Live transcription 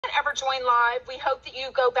ever join live, we hope that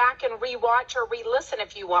you go back and rewatch or re-listen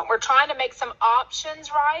if you want. We're trying to make some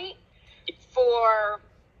options, right, for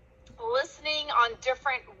listening on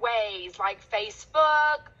different ways, like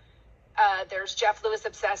Facebook. There's Jeff Lewis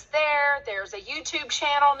Obsessed there. There's a YouTube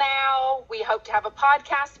channel now. We hope to have a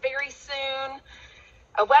podcast very soon,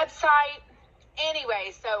 a website.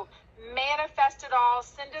 Anyway, so manifest it all.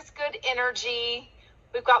 Send us good energy.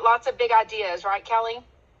 We've got lots of big ideas, right, Kelly?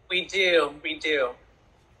 We do.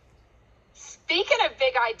 Speaking of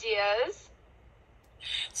big ideas,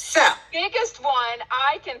 so biggest one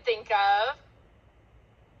I can think of.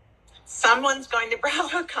 Someone's going to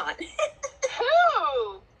BravoCon.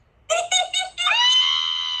 Who?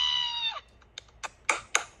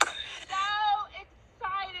 So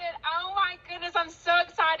excited. Oh my goodness, I'm so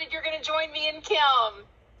excited you're going to join me and Kim.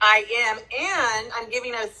 I am, and I'm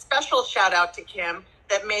giving a special shout out to Kim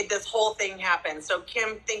that made this whole thing happen. So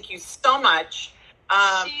Kim, thank you so much.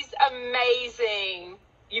 She's amazing.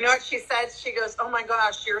 You know what she said? She goes, oh my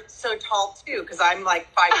gosh, you're so tall too, because I'm like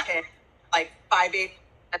 5'10", like 5'8".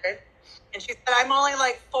 And she said, I'm only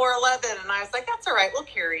like 4'11", and I was like, that's all right, we'll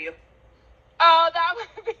carry you. Oh, that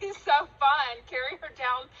would be so fun. Carry her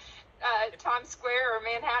down Times Square or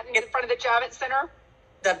Manhattan in front of the Javid Center.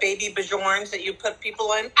 The baby bajorns that you put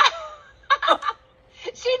people in.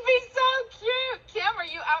 She'd be so cute. Kim, are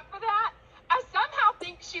you up for that? I somehow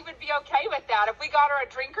think she would be okay with that. If we got her a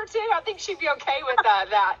drink or two, I think she'd be okay with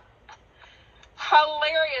that.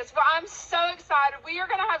 Hilarious. Well, I'm so excited. We are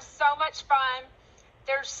going to have so much fun.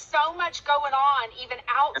 There's so much going on, even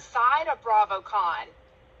outside of BravoCon.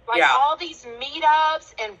 Like all these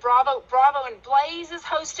meetups, and Bravo and Blaze is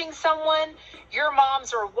hosting someone. Your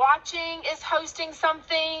Moms Are Watching is hosting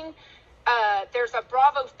something. There's a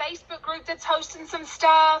Bravo Facebook group that's hosting some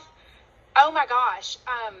stuff. Oh my gosh.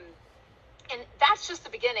 And that's just the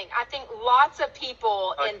beginning. I think lots of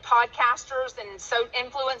people and podcasters and so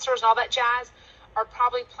influencers and all that jazz are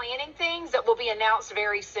probably planning things that will be announced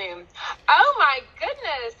very soon. Oh my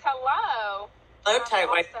goodness. Hello. Hello, tight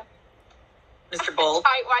white. Mr. Bold.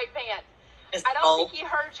 Tight white pants. Mr. I don't Bold. think he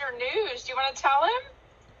heard your news. Do you want to tell him?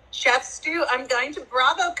 Chef Stu, I'm going to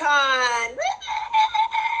BravoCon.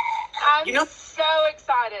 I'm so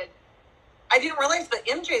excited. I didn't realize that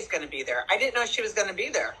MJ's going to be there. I didn't know she was going to be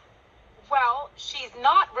there. Well, she's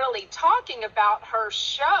not really talking about her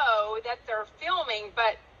show that they're filming,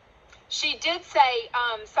 but she did say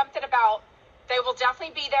something about they will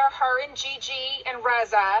definitely be there, her and Gigi and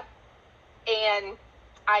Reza, and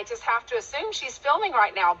I just have to assume she's filming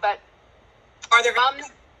right now, but are there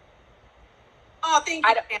Oh, thank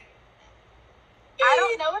you. I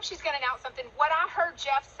don't know if she's going to announce something. What I heard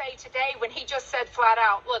Jeff say today when he just said flat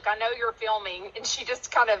out, look, I know you're filming, and she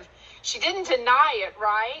just she didn't deny it,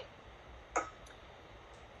 right?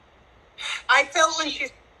 I feel when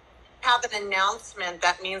she have an announcement,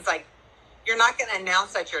 that means like you're not going to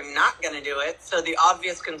announce that you're not going to do it. So the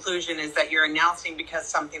obvious conclusion is that you're announcing because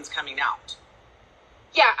something's coming out.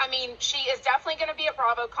 Yeah, I mean, she is definitely going to be at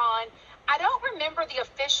BravoCon. I don't remember the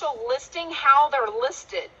official listing, how they're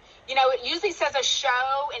listed. You know, it usually says a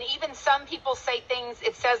show, and even some people say things,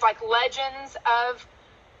 it says like Legends of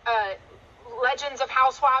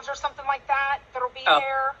Housewives or something like that that'll be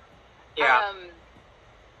there. Yeah.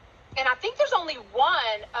 And I think there's only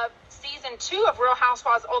one of season 2 of Real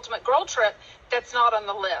Housewives Ultimate Girl Trip that's not on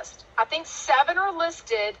the list. I think 7 are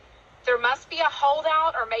listed. There must be a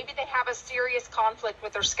holdout, or maybe they have a serious conflict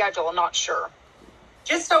with their schedule. I'm not sure.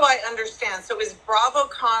 Just so I understand, so is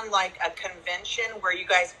BravoCon like a convention where you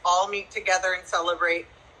guys all meet together and celebrate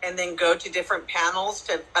and then go to different panels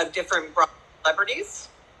of different Bravo celebrities?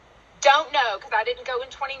 Don't know, because I didn't go in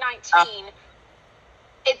 2019.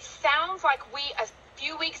 It sounds like a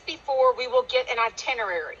few weeks before we will get an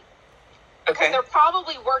itinerary. Because they're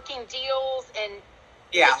probably working deals and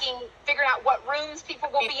figuring out what rooms people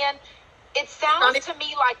will be in. It sounds to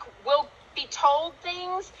me like we'll be told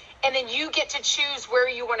things, and then you get to choose where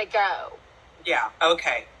you want to go. Yeah,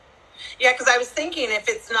 okay. Yeah, because I was thinking if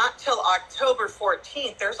it's not till October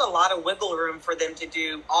 14th, there's a lot of wiggle room for them to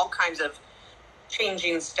do all kinds of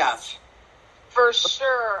changing stuff. For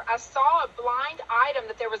sure. I saw a blind item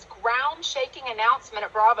that there was ground-shaking announcement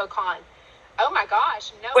at BravoCon. Oh my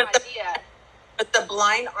gosh, no idea. But the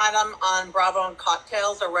blind item on Bravo and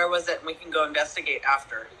Cocktails, or where was it? And we can go investigate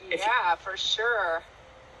after. Yeah, for sure.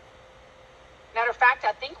 Matter of fact,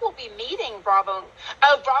 I think we'll be meeting Bravo.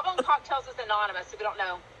 Bravo and Cocktails is anonymous, so we don't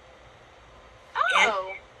know.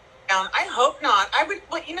 Oh. I hope not.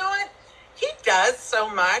 Well, you know what? He does so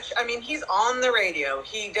much. I mean, he's on the radio.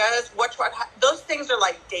 He does those things are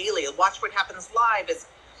like daily. Watch What Happens Live is,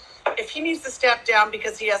 if he needs to step down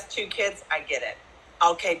because he has 2 kids, I get it.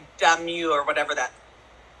 Okay, Damu or whatever that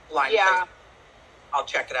line Yeah. says. I'll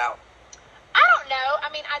check it out. I don't know. I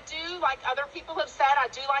mean, I do, like other people have said, I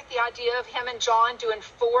do like the idea of him and John doing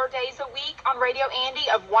 4 days a week on Radio Andy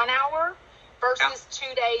of 1 hour versus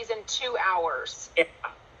 2 days and 2 hours. Yeah.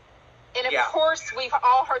 And of course, we've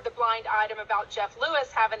all heard the blind item about Jeff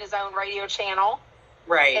Lewis having his own radio channel.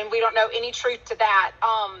 Right. And we don't know any truth to that.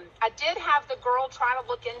 I did have the girl try to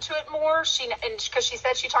look into it more. Because she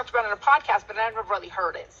said she talked about it on a podcast, but I never really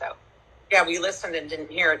heard it. So. Yeah, we listened and didn't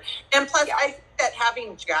hear it. And plus, I think that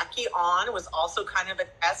having Jackie on was also kind of a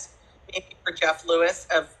test, maybe for Jeff Lewis,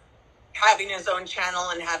 of having his own channel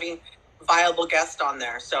and having viable guests on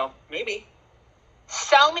there. So maybe.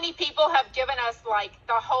 So many people have given us like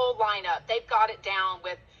the whole lineup. They've got it down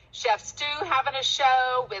with Chef Stu having a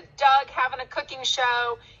show, with Doug having a cooking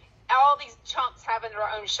show, all these chumps having their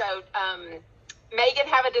own show. Megan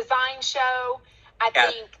have a design show. I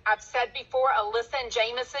think I've said before, Alyssa and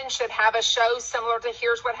Jameson should have a show similar to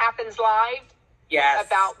Here's What Happens Live. Yes.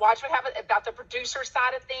 About Watch What Happens, about the producer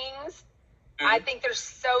side of things. Mm-hmm. I think there's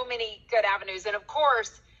so many good avenues. And of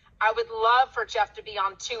course, I would love for Jeff to be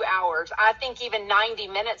on 2 hours. I think even 90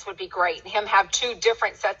 minutes would be great. Him have 2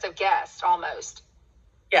 different sets of guests almost.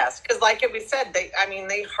 Yes, because like we said, they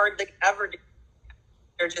hardly ever do.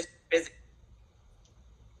 They're just busy.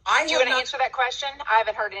 Do you want to answer that question? I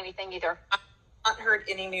haven't heard anything either. I've not heard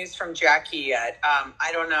any news from Jackie yet.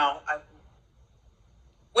 I don't know.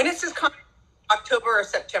 When is this coming? October or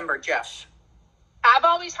September, Jeff? I've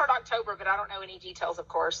always heard October, but I don't know any details, of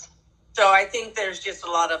course. So I think there's just a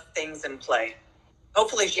lot of things in play.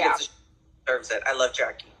 Hopefully she deserves it. I love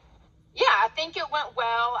Jackie. Yeah, I think it went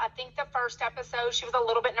well. I think the first episode, she was a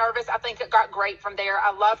little bit nervous. I think it got great from there.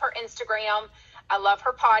 I love her Instagram. I love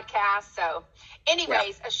her podcast. So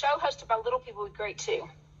anyways, a show hosted by little people would be great too.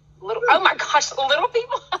 Oh my gosh, little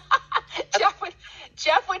people.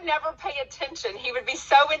 Jeff would never pay attention. He would be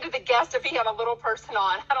so into the guest if he had a little person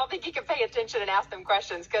on. I don't think he could pay attention and ask them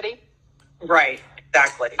questions, could he? Right,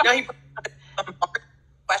 exactly. No, he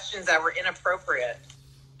questions that were inappropriate.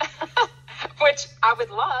 Which I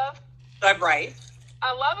would love. Right.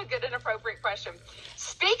 I love a good inappropriate question.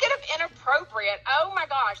 Speaking of inappropriate, oh my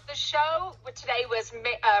gosh, the show today was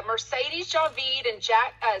Mercedes Javid and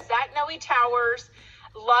Zach Noe Towers.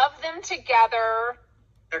 Love them together.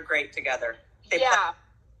 They're great together. They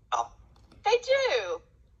do.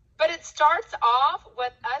 But it starts off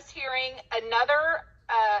with us hearing another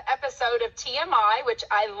episode of TMI, which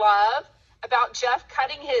I love, about Jeff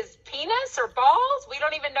cutting his penis or balls. We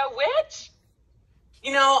don't even know which.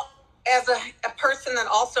 You know, as a person that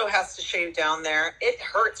also has to shave down there, it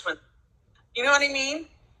hurts when, you know what I mean?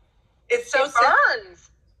 It burns.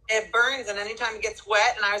 It burns, and anytime it gets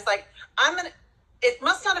wet, and I was like, it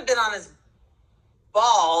must not have been on his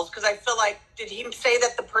balls, because I feel like, did he say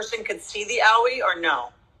that the person could see the owie or no?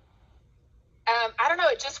 I don't know.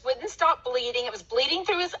 It just wouldn't stop bleeding. It was bleeding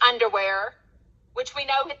through his underwear, which we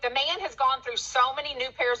know the man has gone through so many new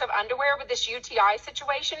pairs of underwear with this UTI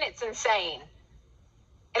situation. It's insane.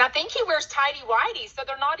 And I think he wears tighty-whities, so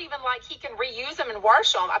they're not even like he can reuse them and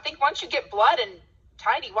wash them. I think once you get blood and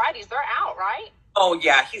tighty-whities, they're out, right? Oh,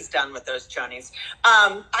 yeah, he's done with those chonies.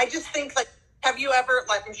 I just think, like, have you ever,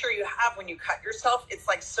 like, I'm sure you have, when you cut yourself, it's,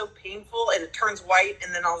 like, so painful, and it turns white,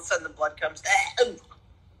 and then all of a sudden the blood comes.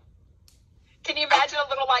 Can you imagine a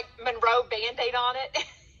little, like, Monroe Band-Aid on it?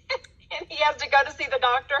 And he has to go to see the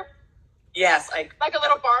doctor? Yes. Like a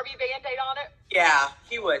little Barbie Band-Aid on it? Yeah,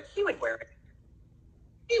 he would. He would wear it.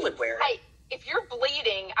 He would wear it. Hey, if you're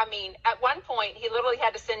bleeding, I mean, at one point, he literally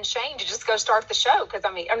had to send Shane to just go start the show. Because,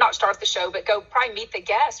 I mean, or not start the show, but go probably meet the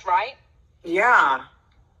guest, right? Yeah.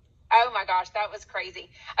 Oh, my gosh, that was crazy.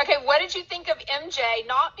 Okay, what did you think of MJ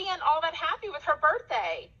not being all that happy with her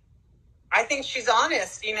birthday? I think she's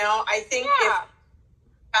honest, you know. I think if I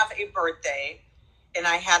have a birthday and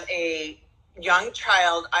I had a young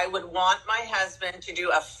child, I would want my husband to do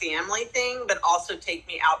a family thing, but also take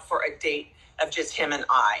me out for a date of just him and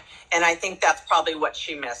I. And I think that's probably what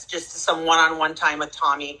she missed, just some one-on-one time with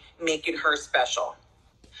Tommy, making her special.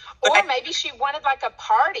 Or maybe she wanted like a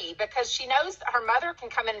party because she knows her mother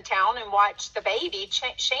can come in town and watch the baby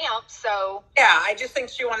Champ. So yeah, I just think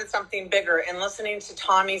she wanted something bigger. And listening to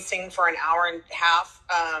Tommy sing for an hour and a half,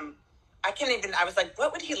 I was like,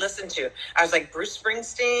 what would he listen to? I was like, Bruce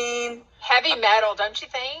Springsteen. Heavy metal, don't you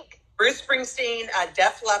think? Bruce Springsteen,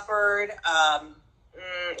 Def Leppard.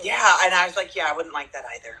 Yeah, and I was like, yeah, I wouldn't like that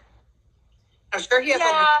either. I'm sure he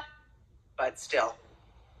has but still.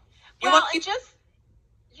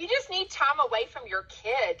 You just need time away from your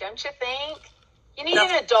kid, don't you think? You need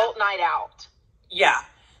an adult night out. Yeah.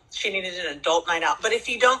 she needed an adult night out. But if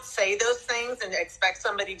you don't say those things and expect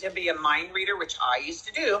somebody to be a mind reader, which I used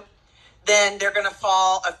to do, then they're going to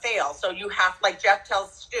fail. So you have, like Jeff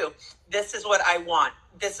tells Stu, this is what I want.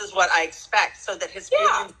 This is what I expect, so that his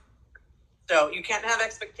feelings. So you can't have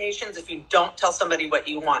expectations if you don't tell somebody what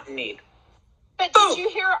you want and need. But did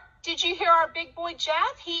you hear our big boy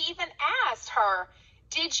Jeff? He even asked her,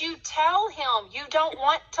 did you tell him you don't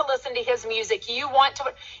want to listen to his music? You want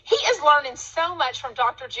to. He is learning so much from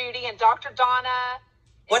Dr. Judy and Dr. Donna.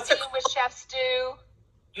 What's it with Chef Stu?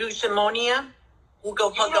 Eudaimonia?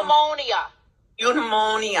 Eudaimonia.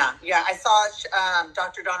 Yeah, I saw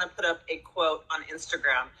Dr. Donna put up a quote on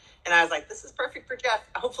Instagram, and I was like, this is perfect for Jeff.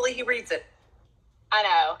 Hopefully he reads it. I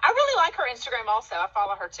know. I really like her Instagram also. I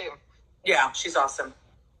follow her too. Yeah, she's awesome.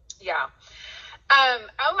 Yeah.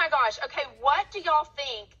 Oh my gosh. Okay, what do y'all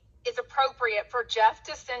think is appropriate for Jeff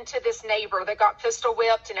to send to this neighbor that got pistol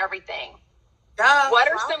whipped and everything? What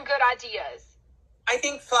are some good ideas? I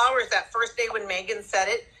think flowers. That first day when Megan said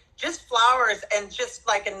it, just flowers and just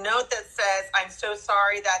like a note that says, I'm so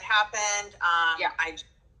sorry that happened.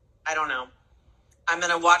 I don't know. I'm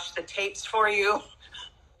going to watch the tapes for you.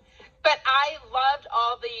 But I loved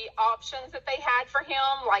all the options that they had for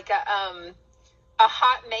him, like a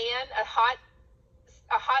hot man, a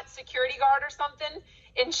hot security guard or something.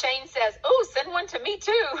 And Shane says, "Oh, send one to me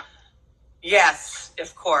too." Yes,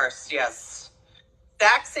 of course, yes.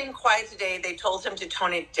 Zach saying quiet today. They told him to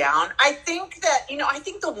tone it down. I think that, I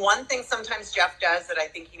think the one thing sometimes Jeff does that I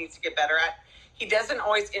think he needs to get better at, he doesn't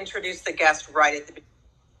always introduce the guest right at the beginning.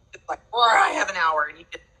 It's like, I have an hour, and he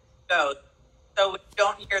just goes. So we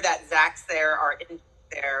don't hear that Zach's there or in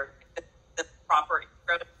there, the proper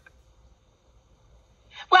intro.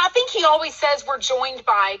 Well, I think he always says we're joined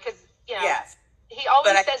by, because, yes. He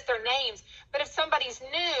always says their names. But if somebody's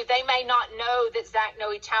new, they may not know that Zach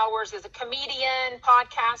Noe Towers is a comedian,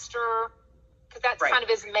 podcaster, because that's kind of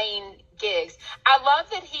his main gigs. I love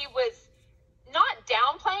that he was not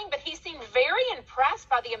downplaying, but he seemed very impressed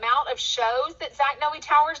by the amount of shows that Zach Noe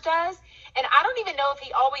Towers does. And I don't even know if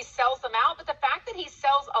he always sells them out, but the fact that he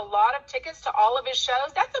sells a lot of tickets to all of his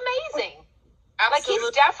shows, that's amazing. Absolutely. Like, he's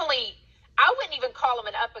definitely, I wouldn't even call him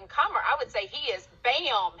an up-and-comer. I would say he is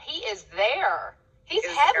there. He's a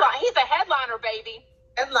headliner, baby.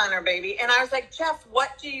 Headliner, baby. And I was like, Jeff,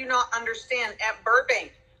 what do you not understand? At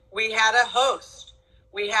Burbank, we had a host.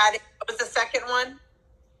 What was the second one?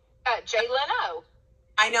 Jay Leno.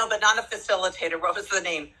 I know, but not a facilitator. What was the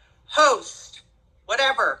name? Host.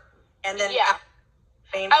 Whatever. And then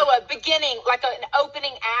a beginning, like an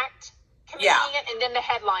opening act, comedian, and then the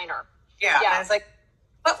headliner. Yeah. And I was like,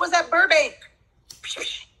 what was that Burbank?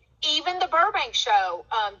 Even the Burbank show,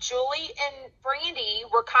 Julie and Brandy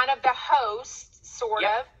were kind of the hosts, sort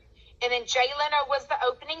of. And then Jay Leno was the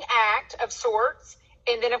opening act of sorts.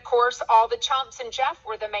 And then, of course, all the chumps and Jeff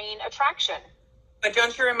were the main attraction. But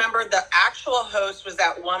don't you remember the actual host was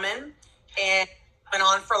that woman? And went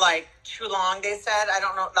on for like too long, they said. I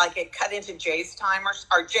don't know, like it cut into Jay's time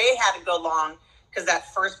or Jay had to go long because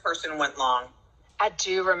that first person went long. I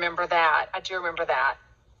do remember that.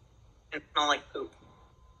 It smelled like poop.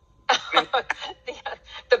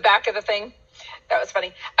 The back of the thing. That was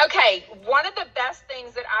funny. Okay, one of the best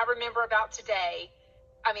things that I remember about today,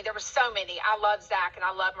 I mean, there were so many. I love Zach and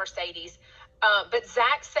I love Mercedes. But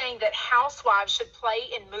Zach saying that Housewives should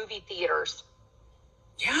play in movie theaters.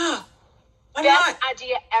 Yeah. Why Best not?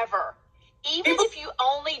 idea ever. Even if you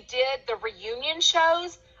only did the reunion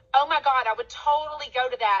shows, oh my God, I would totally go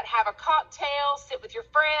to that. Have a cocktail, sit with your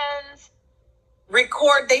friends.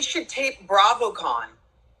 Record. They should tape BravoCon.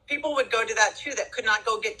 People would go to that too that could not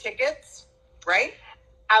go get tickets, right?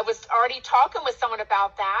 I was already talking with someone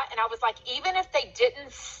about that, and I was like, even if they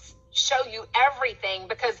didn't show you everything,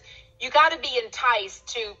 because you got to be enticed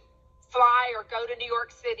to fly or go to New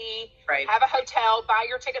York City, have a hotel, buy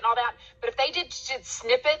your ticket and all that. But if they did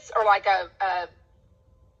snippets or like of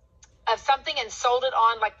something and sold it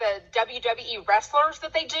on like the WWE wrestlers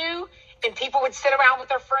that they do, and people would sit around with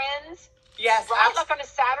their friends. Yes. Right? Like on a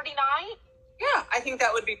Saturday night. Yeah, I think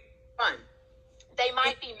that would be fun. They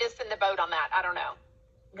might be missing the boat on that. I don't know.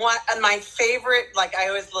 One of my favorite, like I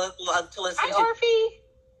always love to listen to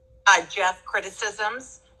Jeff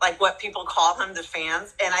criticisms, like what people call him, the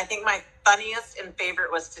fans. And I think my funniest and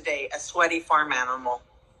favorite was today, a sweaty farm animal.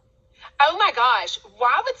 Oh my gosh.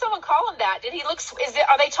 Why would someone call him that?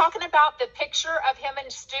 Are they talking about the picture of him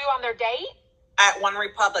and Stu on their date? At One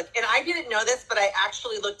Republic. And I didn't know this, but I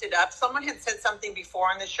actually looked it up. Someone had said something before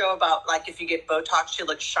on the show about, like, if you get Botox, you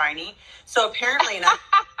look shiny. So apparently...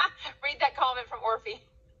 Read that comment from Orphe.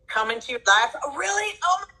 Coming to you live. Oh, really?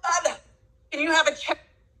 Oh, my God. Can you have a check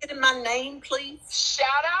Get in my name, please. Shout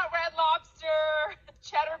out Red Lobster,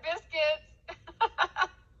 cheddar biscuits.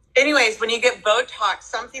 Anyways, when you get Botox,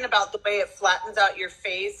 something about the way it flattens out your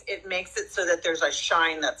face, it makes it so that there's a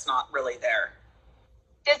shine that's not really there.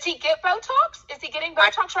 Does he get Botox? Is he getting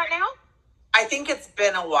Botox right now? I think it's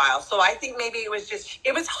been a while. So I think maybe it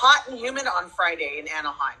was hot and humid on Friday in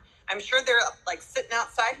Anaheim. I'm sure they're like sitting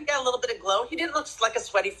outside. He got a little bit of glow. He didn't look like a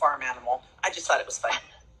sweaty farm animal. I just thought it was funny.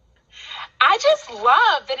 I just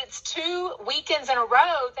love that it's 2 weekends in a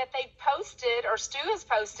row that they've posted, or Stu has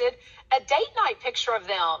posted, a date night picture of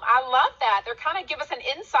them. I love that. They're kind of give us an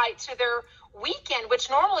insight to their weekend, which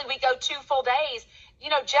normally we go 2 full days. You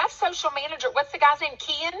know, Jeff's social manager, what's the guy's name?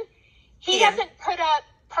 Kian? He hasn't put up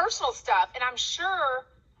personal stuff. And I'm sure,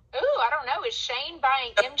 I don't know, is Shane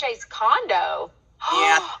buying MJ's condo?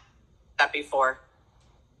 Yeah, that before.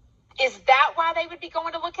 Is that why they would be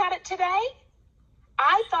going to look at it today?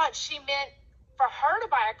 I thought she meant for her to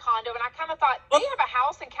buy a condo, and I kind of thought they have a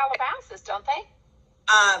house in Calabasas, don't they?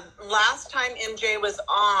 Last time MJ was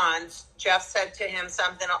on, Jeff said to him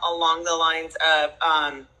something along the lines of,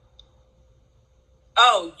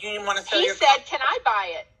 you want to sell your condo? He said, can I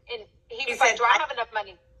buy it? And he was like, do I have enough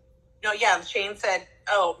money? No, yeah, Shane said,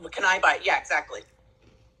 can I buy it? Yeah, exactly.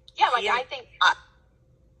 Yeah, like Kian, I think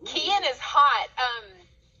Kian is hot.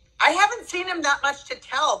 I haven't seen him that much to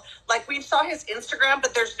tell. Like, we saw his Instagram,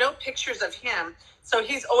 but there's no pictures of him. So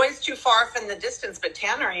he's always too far off in the distance. But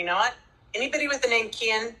Tanner, you know what? Anybody with the name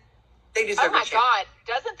Kian, they deserve a chance. Oh, my God.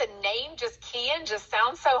 Doesn't the name Kian just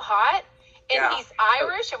sound so hot? And he's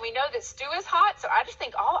Irish, and we know that Stu is hot. So I just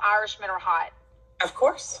think all Irishmen are hot. Of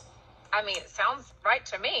course. I mean, it sounds right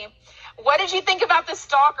to me. What did you think about the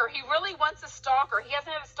stalker? He really wants a stalker. He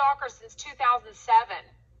hasn't had a stalker since 2007.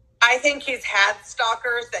 I think he's had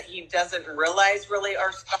stalkers that he doesn't realize really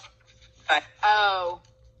are stalkers.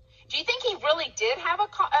 Do you think he really did have a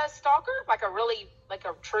stalker? Like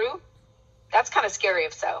a true? That's kind of scary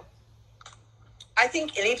if so. I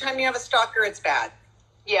think anytime you have a stalker, it's bad.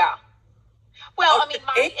 Yeah. Well, I mean,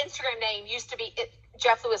 my Instagram name used to be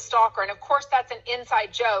Jeff Lewis Stalker. And of course, that's an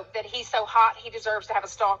inside joke that he's so hot, he deserves to have a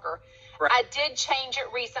stalker. Right. I did change it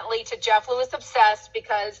recently to Jeff Lewis Obsessed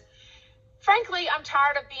because frankly, I'm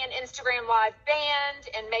tired of being Instagram Live banned,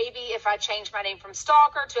 and maybe if I change my name from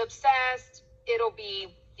Stalker to Obsessed, it'll be,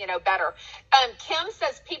 better. Kim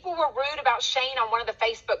says people were rude about Shane on one of the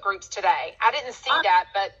Facebook groups today. I didn't see that,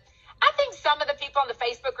 but I think some of the people on the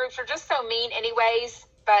Facebook groups are just so mean anyways,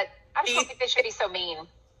 but I just don't think they should be so mean.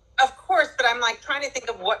 Of course, but I'm like trying to think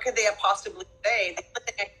of what could they have possibly say. The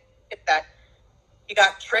only thing I get that he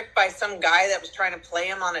got tricked by some guy that was trying to play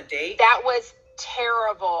him on a date. That was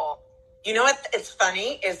terrible. You know what? It's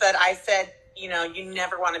funny is that I said, you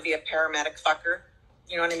never want to be a paramedic fucker.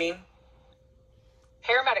 You know what I mean?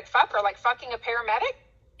 Paramedic fucker? Like fucking a paramedic?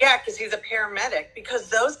 Yeah, because he's a paramedic. Because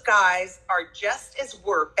those guys are just as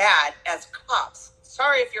bad as cops.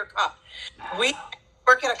 Sorry if you're a cop. We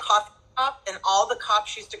work at a coffee shop, and all the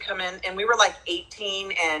cops used to come in, and we were like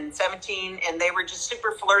 18 and 17, and they were just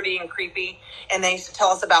super flirty and creepy. And they used to tell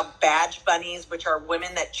us about badge bunnies, which are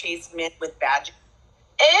women that chase men with badges.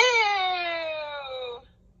 Ew.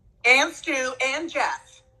 And Stu and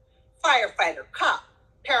Jeff. Firefighter, cop,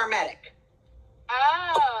 paramedic.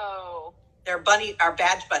 Oh. They're our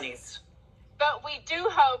badge bunnies. But we do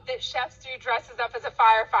hope that Chef Stu dresses up as a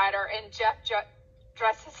firefighter and Jeff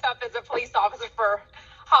dresses up as a police officer for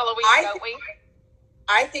Halloween, don't we?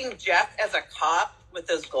 I think Jeff as a cop with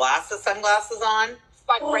those sunglasses on.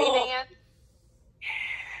 Like Ray-Ban?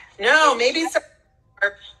 No, maybe some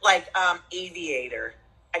like aviator.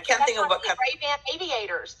 I can't think of what kind. Ray-Ban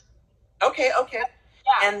aviators. Okay.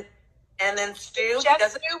 Yeah. And then Stu. Jeff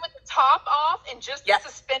Stu with the top off and just the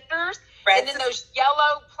suspenders. And then those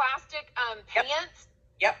yellow plastic pants.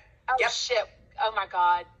 Yep. Oh, shit. Oh, my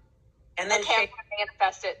God. And then Shane,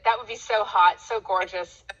 manifest it. That would be so hot, so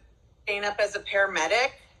gorgeous. Shane up as a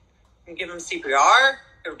paramedic and give him CPR.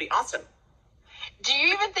 It would be awesome. Do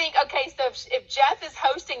you even think, so if Jeff is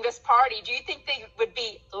hosting this party, do you think they would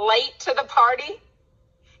be late to the party?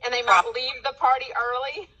 And they might leave the party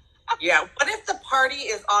early? Yeah. What if the party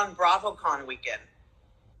is on BravoCon weekend?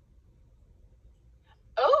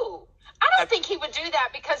 Oh, I don't think he would do that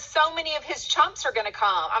because so many of his chumps are going to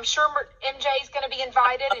come. I'm sure MJ's going to be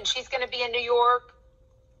invited and she's going to be in New York.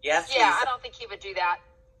 Yes. Yeah, Lisa. I don't think he would do that.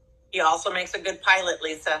 He also makes a good pilot,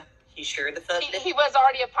 Lisa. He sure the fuck he was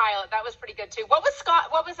already a pilot. That was pretty good too. What was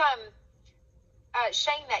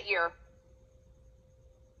Shane that year?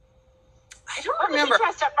 I don't remember. Was he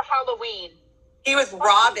dressed up for Halloween? He was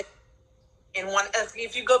Robin in one.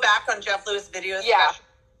 If you go back on Jeff Lewis videos,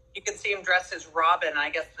 you can see him dressed as Robin. I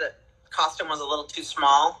guess costume was a little too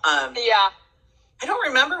small. Yeah. I don't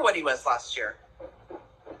remember what he was last year.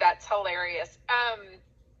 That's hilarious.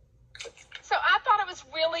 So I thought it was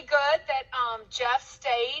really good that Jeff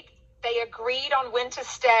stayed. They agreed on when to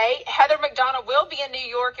stay. Heather McDonough will be in New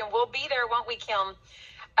York, and we'll be there, won't we, Kim?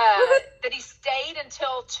 That he stayed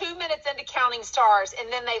until 2 minutes into Counting Stars,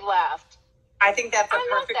 and then they left. I think that's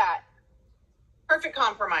perfect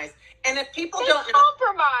compromise. And if people don't know,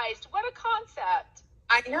 compromised. What a concept!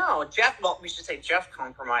 I know Jeff. Well, we should say Jeff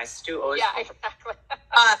compromised. Stu always. Yeah, exactly.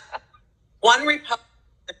 One Republic,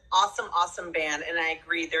 an awesome band, and I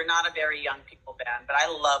agree they're not a very young people band, but I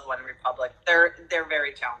love One Republic. They're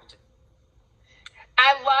very talented.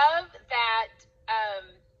 I love that.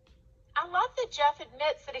 I love that Jeff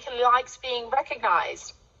admits that he likes being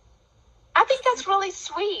recognized. I think that's really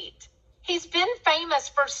sweet. He's been famous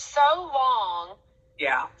for so long.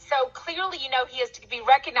 Yeah. So clearly, he has to be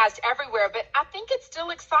recognized everywhere, but I think it still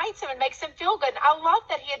excites him and makes him feel good. And I love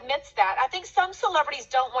that he admits that. I think some celebrities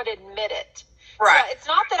don't want to admit it. Right. It's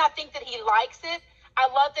not that I think that he likes it. I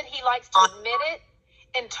love that he likes to admit it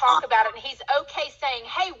and talk about it. And he's okay saying,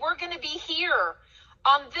 hey, we're going to be here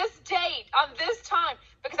on this date, on this time.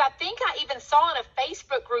 Because I think I even saw in a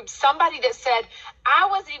Facebook group somebody that said, I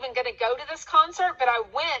wasn't even going to go to this concert, but I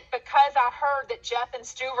went because I heard that Jeff and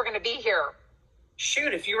Stu were going to be here.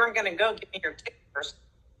 Shoot, if you weren't going to go, give me your ticket first.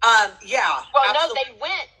 Yeah. Well, absolutely. No, they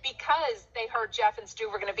went because they heard Jeff and Stu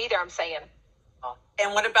were going to be there, I'm saying.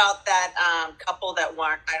 And what about that couple that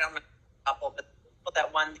won, I don't know, couple, but the people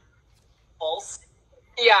that won the Pulse?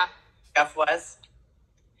 Yeah. Jeff was?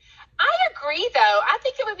 I agree, though. I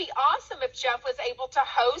think it would be awesome if Jeff was able to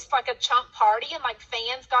host like a chump party and like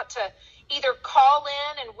fans got to either call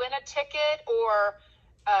in and win a ticket or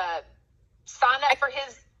sign up for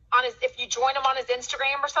if you join him on his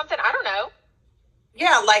Instagram or something. I don't know.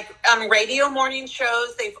 Yeah, like on radio morning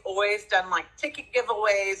shows, they've always done like ticket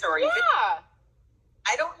giveaways or even. Yeah.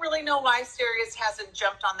 I don't really know why Sirius hasn't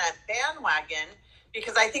jumped on that bandwagon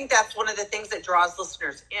because I think that's one of the things that draws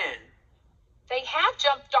listeners in. They have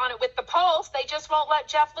jumped on it with the Pulse. They just won't let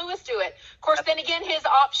Jeff Lewis do it. Of course, then again, his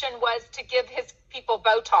option was to give his people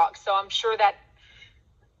Botox. So I'm sure that.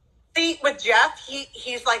 See, with Jeff,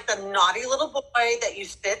 he's like the naughty little boy that you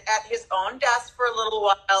sit at his own desk for a little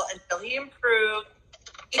while until he improves.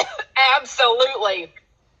 Absolutely.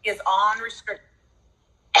 He is on restriction.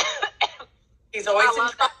 He's always in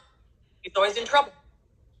trouble. That. He's always in trouble.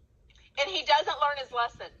 And he doesn't learn his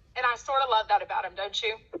lesson. And I sort of love that about him, don't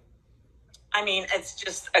you? I mean, it's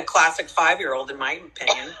just a classic 5-year-old, in my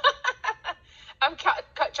opinion. I'm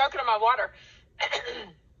choking on my water.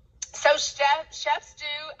 So Chef Stu,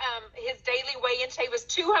 his daily weigh-in today was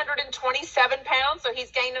 227 pounds, so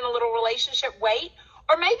he's gaining a little relationship weight.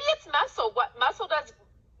 Or maybe it's muscle. Muscle does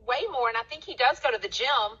way more, and I think he does go to the gym.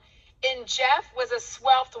 And Jeff was a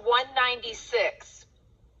swelthed 196.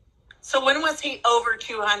 So when was he over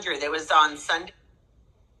 200? It was on Sunday?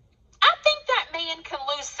 I think that man can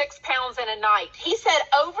lose 6 pounds in a night. He said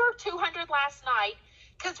over 200 last night,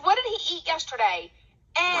 because what did he eat yesterday?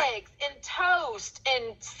 Eggs and toast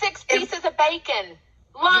and 6 pieces of bacon,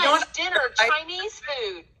 lunch, dinner, Chinese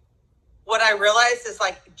food. What I realized is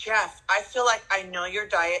like, Jeff, I feel like I know your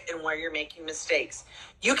diet and where you're making mistakes.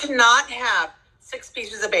 You cannot have 6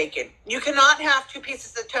 pieces of bacon. You cannot have 2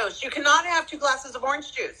 pieces of toast. You cannot have 2 glasses of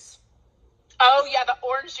orange juice. Oh, yeah, the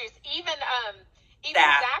orange juice. Even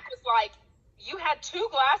Zach was like, you had 2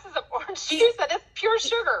 glasses of orange juice? That is pure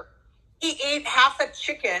sugar. He ate half a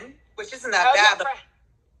chicken, which isn't that bad, but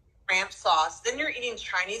ramp sauce. Then you're eating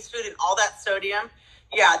Chinese food and all that sodium.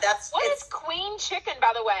 Yeah, What is queen chicken,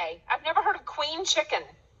 by the way? I've never heard of queen chicken.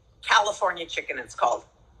 California chicken, it's called.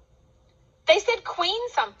 They said queen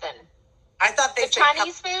something. I thought they said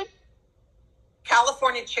Chinese food?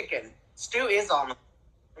 California chicken. Stu is all muscle.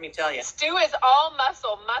 Let me tell you. Stu is all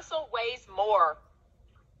muscle. Muscle weighs more.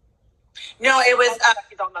 No, it was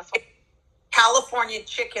he's all muscle. California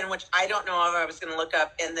chicken, which I don't know if I was going to look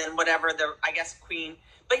up, and then whatever I guess queen.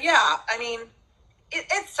 But yeah, I mean,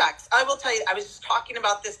 it sucks. I will tell you, I was just talking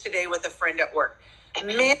about this today with a friend at work.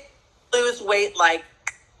 Men lose weight like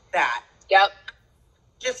that. Yep.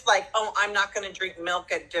 Just like, oh, I'm not going to drink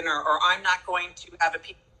milk at dinner, or I'm not going to have a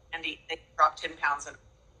piece of candy and drop 10 pounds in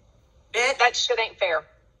it. That shit ain't fair.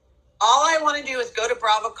 All I want to do is go to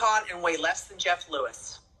BravoCon and weigh less than Jeff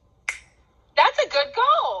Lewis. That's a good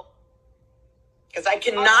goal. Because I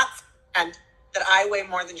cannot stand that I weigh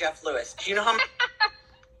more than Jeff Lewis. Do you know how much?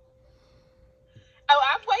 Oh,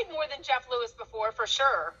 I've weighed more than Jeff Lewis before, for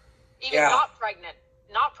sure. Even not pregnant.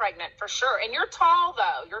 Not pregnant, for sure. And you're tall,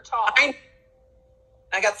 though. You're tall.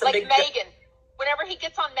 I got some like big... Megan. whenever he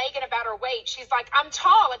gets on Megan about her weight, she's like, I'm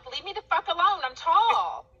tall. Like, leave me the fuck alone. I'm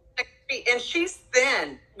tall. And she's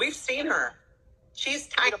thin. We've seen her. She's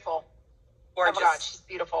beautiful. Gorgeous. Oh my God, she's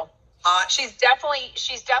beautiful. She's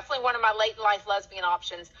definitely one of my late in life lesbian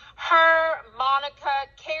options. Her, Monica,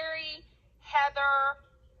 Carrie, Heather,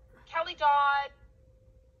 Kelly Dodd.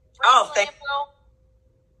 Thank you.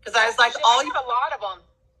 Because I was like, a lot of them.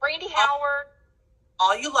 Brandy Howard.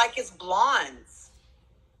 All you like is blondes.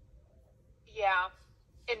 Yeah,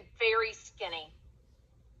 and very skinny.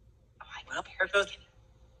 Well, skinny.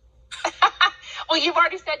 Well, you've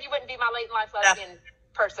already said you wouldn't be my late in life lesbian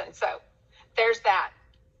person, so there's that.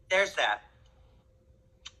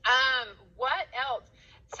 What else?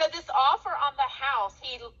 So this offer on the house,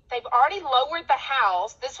 they've already lowered the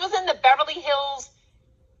house. This was in the Beverly Hills,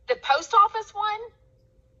 the post office one.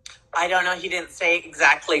 I don't know. He didn't say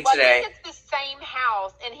exactly well, today. I think it's the same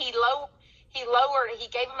house, and he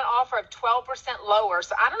gave him an offer of 12% lower.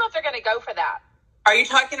 So I don't know if they're going to go for that. Are you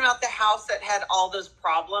talking about the house that had all those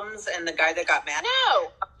problems and the guy that got mad?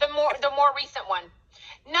 No, the more recent one.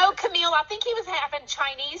 No, Camille, I think he was having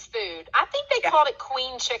Chinese food. I think they called it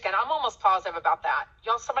Queen Chicken. I'm almost positive about that.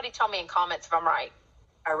 Y'all, somebody tell me in comments if I'm right.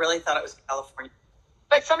 I really thought it was California.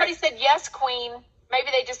 But somebody said, yes, Queen.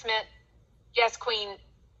 Maybe they just meant, yes, Queen.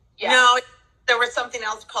 Yeah. No, there was something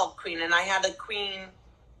else called Queen, and I had a Queen.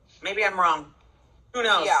 Maybe I'm wrong. Who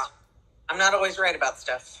knows? Yeah. I'm not always right about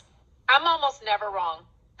stuff. I'm almost never wrong.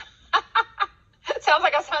 It sounds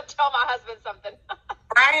like I was going to tell my husband something.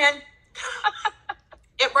 Brian.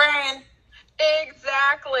 Brian.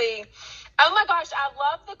 Exactly. Oh my gosh, I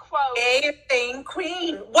love the quote. Thing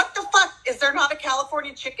Queen. What the fuck? Is there not a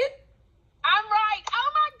California chicken? I'm right. Oh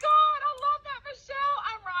my God, I love that, Michelle.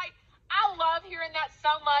 I'm right. I love hearing that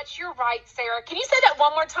so much. You're right, Sarah. Can you say that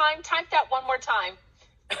one more time? Type that one more time.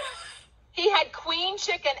 He had Queen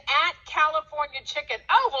Chicken at California Chicken.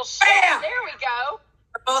 Oh, well, shit. Bam! There we go.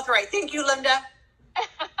 We're both right. Thank you, Linda.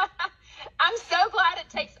 I'm so glad it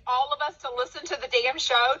takes all of us to listen to the damn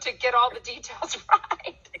show to get all the details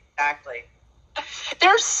right. Exactly.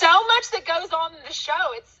 There's so much that goes on in the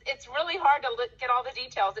show. It's really hard to get all the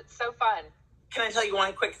details. It's so fun. Can I tell you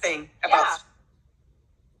one quick thing about?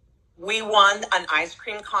 We won an ice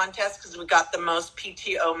cream contest because we got the most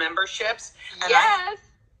PTO memberships. And yes.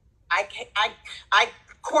 I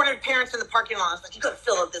cornered parents in the parking lot. I was like, you got to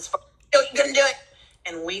fill up this. You're going to do it.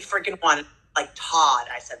 And we freaking won. Like Todd.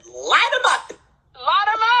 I said, light them up. Light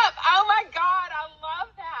them up. Oh, my God. I love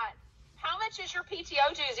that. How much is your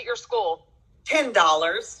PTO dues at your school? $10.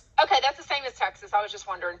 Okay, that's the same as Texas. I was just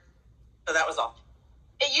wondering. So that was all.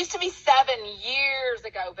 It used to be $7 years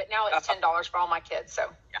ago, but now it's $10 for all my kids. So,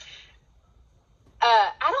 yeah.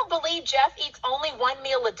 I don't believe Jeff eats only one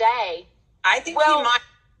meal a day. I think he might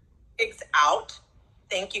pigs out.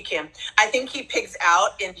 Thank you, Kim. I think he pigs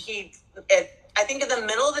out, and I think in the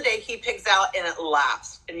middle of the day he pigs out, and it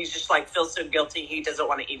laughs, and he's just like feels so guilty he doesn't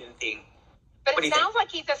want to eat anything. But it sounds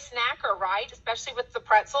like he's a snacker, right? Especially with the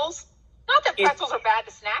pretzels. Not that pretzels are bad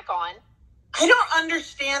to snack on. I don't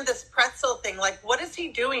understand this pretzel thing. Like, what is he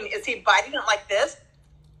doing? Is he biting it like this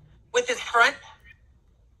with his front?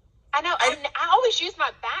 I know. I always use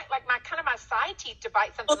my back, like my side teeth to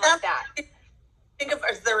bite something like that. Think of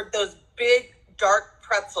those big dark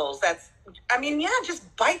pretzels.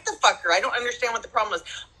 Just bite the fucker. I don't understand what the problem is.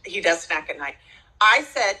 He does snack at night. I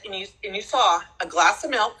said, and you saw a glass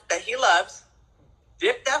of milk that he loves.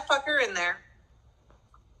 Dip that fucker in there.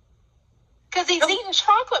 Because he's eating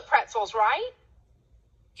chocolate pretzels, right?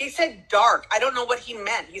 He said dark. I don't know what he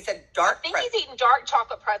meant. He said dark pretzels. I think he's eating dark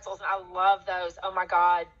chocolate pretzels, and I love those. Oh, my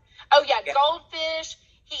God. Oh, yeah, Goldfish.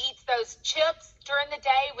 He eats those chips during the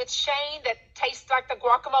day with Shane that taste like the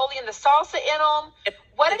guacamole and the salsa in them.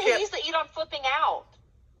 What did he used to eat on flipping out?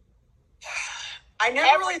 I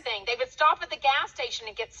never Everything. They would stop at the gas station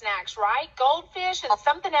and get snacks, right? Goldfish and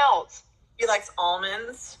something else. He likes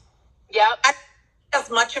almonds. Yep. As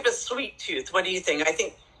much of a sweet tooth. What do you think? I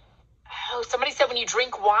think. Oh, somebody said when you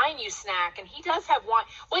drink wine, you snack, and he does have wine.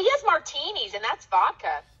 Well, he has martinis, and that's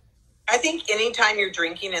vodka. I think anytime you're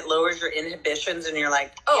drinking, it lowers your inhibitions, and you're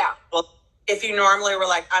like, well, if you normally were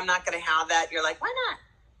like, I'm not going to have that, you're like, why not?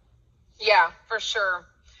 Yeah, for sure.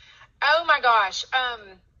 Oh my gosh.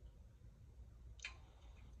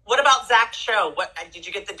 What about Zach's show? What did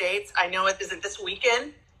you get the dates? I know it. Is it this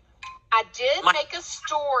weekend? I did make a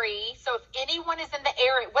story. So if anyone is in the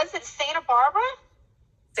area, was it Santa Barbara?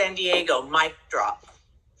 San Diego, mic drop.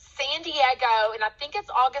 San Diego, and I think it's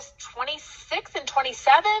August 26th and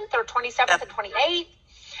 27th or 27th and 28th.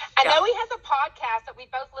 I know he has a podcast that we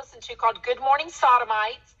both listen to called Good Morning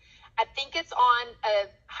Sodomites. I think it's on a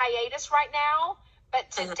hiatus right now,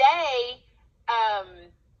 but today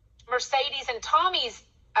Mercedes and Tommy's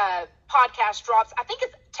podcast drops. I think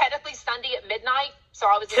it's technically Sunday at midnight, so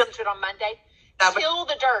I was listening to it on Monday. Till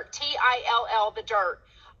the Dirt, Till the Dirt.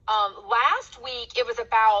 Last week it was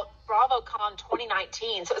about BravoCon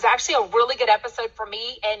 2019, so it was actually a really good episode for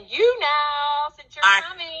me and you now, since you're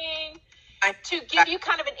coming, to give you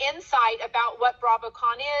kind of an insight about what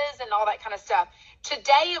BravoCon is and all that kind of stuff.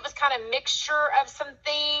 Today it was kind of mixture of some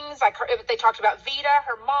things. Like they talked about Vita,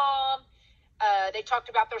 her mom. They talked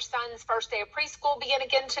about their son's first day of preschool begin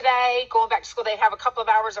again today. Going back to school, they have a couple of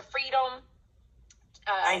hours of freedom.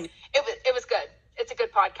 It was good. It's a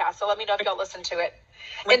good podcast. So let me know if y'all listen to it.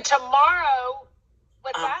 And tomorrow,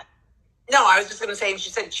 what's that? No, I was just going to say, she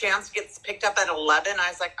said Chance gets picked up at 11. I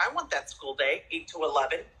was like, I want that school day, 8 to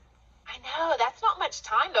 11. I know. That's not much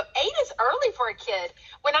time, though. 8 is early for a kid.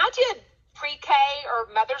 When I did pre-K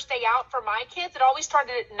or Mother's Day out for my kids, it always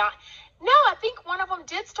started at 9. No, I think one of them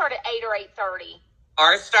did start at 8 or 8:30.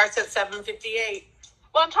 Ours starts at 7:58.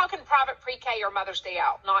 Well, I'm talking private pre-K or Mother's Day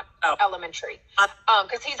out, not elementary.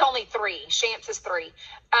 Because he's only 3. Chance is 3.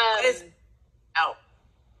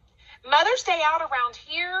 Mother's Day out around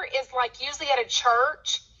here is like usually at a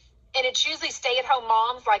church, and it's usually stay-at-home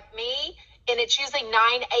moms like me, and it's usually 9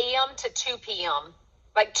 a.m. to 2 p.m.,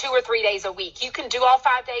 like 2 or 3 days a week. You can do all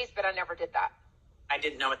 5 days, but I never did that. I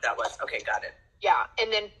didn't know what that was. Okay, got it. Yeah,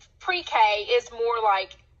 and then pre-K is more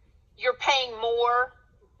like you're paying more,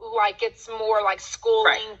 like it's more like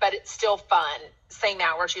schooling, but it's still fun. Same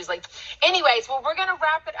hours usually. Anyways, well, we're going to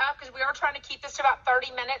wrap it up because we are trying to keep this to about 30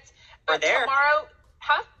 minutes. But tomorrow,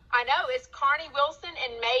 I know, it's Carney Wilson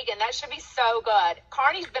and Megan. That should be so good.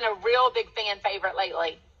 Carney's been a real big fan favorite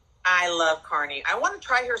lately. I love Carney. I want to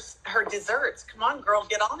try her desserts. Come on, girl,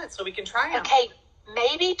 get on it so we can try them. Okay,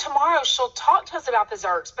 maybe tomorrow she'll talk to us about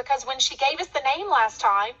desserts, because when she gave us the name last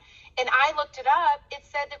time and I looked it up, it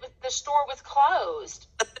said that the store was closed.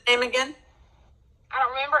 What's the name again? I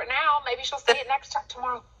don't remember it now. Maybe she'll say it next time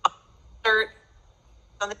tomorrow. Dessert.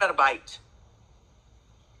 Something about a bite.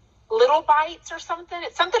 Little bites or something.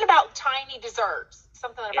 It's something about tiny desserts.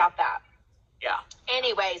 Something about that. Yeah.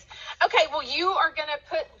 Anyways. Okay, well, you are going to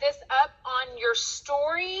put this up on your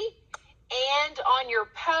story and on your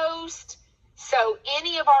post. So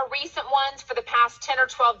any of our recent ones for the past 10 or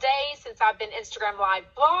 12 days since I've been Instagram Live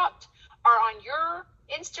blocked are on your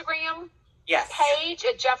Instagram page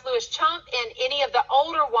at Jeff Lewis Chump, and any of the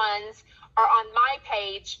older ones are on my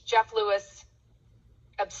page, Jeff Lewis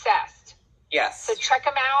Obsessed. Yes. So check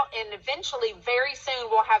them out, and eventually, very soon,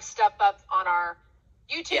 we'll have stuff up on our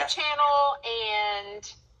YouTube channel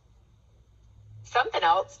and something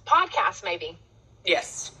else, podcast maybe.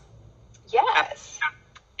 Yes. Yes.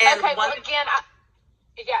 And okay, well, again,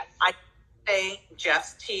 I say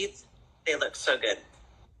Jeff's teeth, they look so good.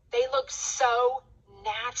 They look so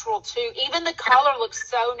natural, too. Even the color looks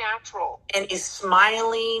so natural. And he's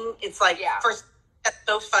smiling. It's like, first, that's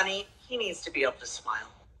so funny. He needs to be able to smile.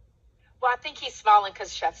 Well, I think he's smiling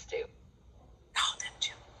because chefs do. Oh, them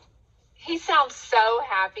too. He sounds so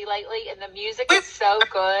happy lately, and the music is so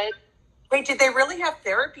good. Wait, did they really have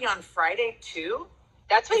therapy on Friday, too?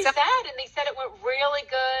 That's what he said, and they said it went really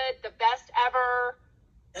good, the best ever.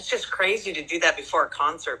 That's just crazy to do that before a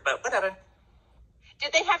concert, but whatever.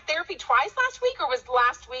 Did they have therapy twice last week, or was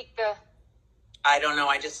last week the... I don't know.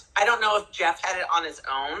 I don't know if Jeff had it on his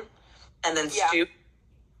own, and then Stu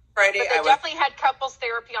Friday. But they definitely had couples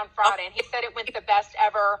therapy on Friday, and he said it went the best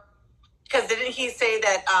ever. Because didn't he say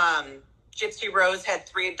that Gypsy Rose had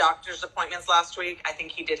 3 doctor's appointments last week? I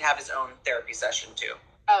think he did have his own therapy session, too.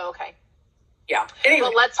 Oh, okay. Yeah. Anyway.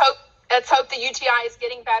 Well, let's hope the UTI is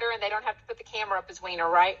getting better and they don't have to put the camera up his wiener,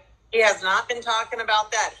 right? He has not been talking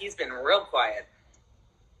about that. He's been real quiet.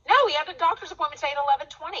 No, he had a doctor's appointment today at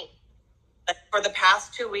 11:20. For the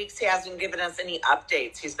past 2 weeks, he hasn't given us any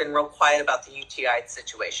updates. He's been real quiet about the UTI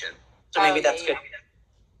situation. So maybe that's good.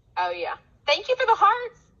 Oh, yeah. Thank you for the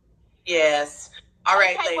hearts. Yes. All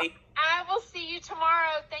right, lady. Well, I will see you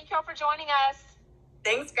tomorrow. Thank y'all for joining us.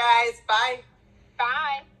 Thanks, guys. Bye.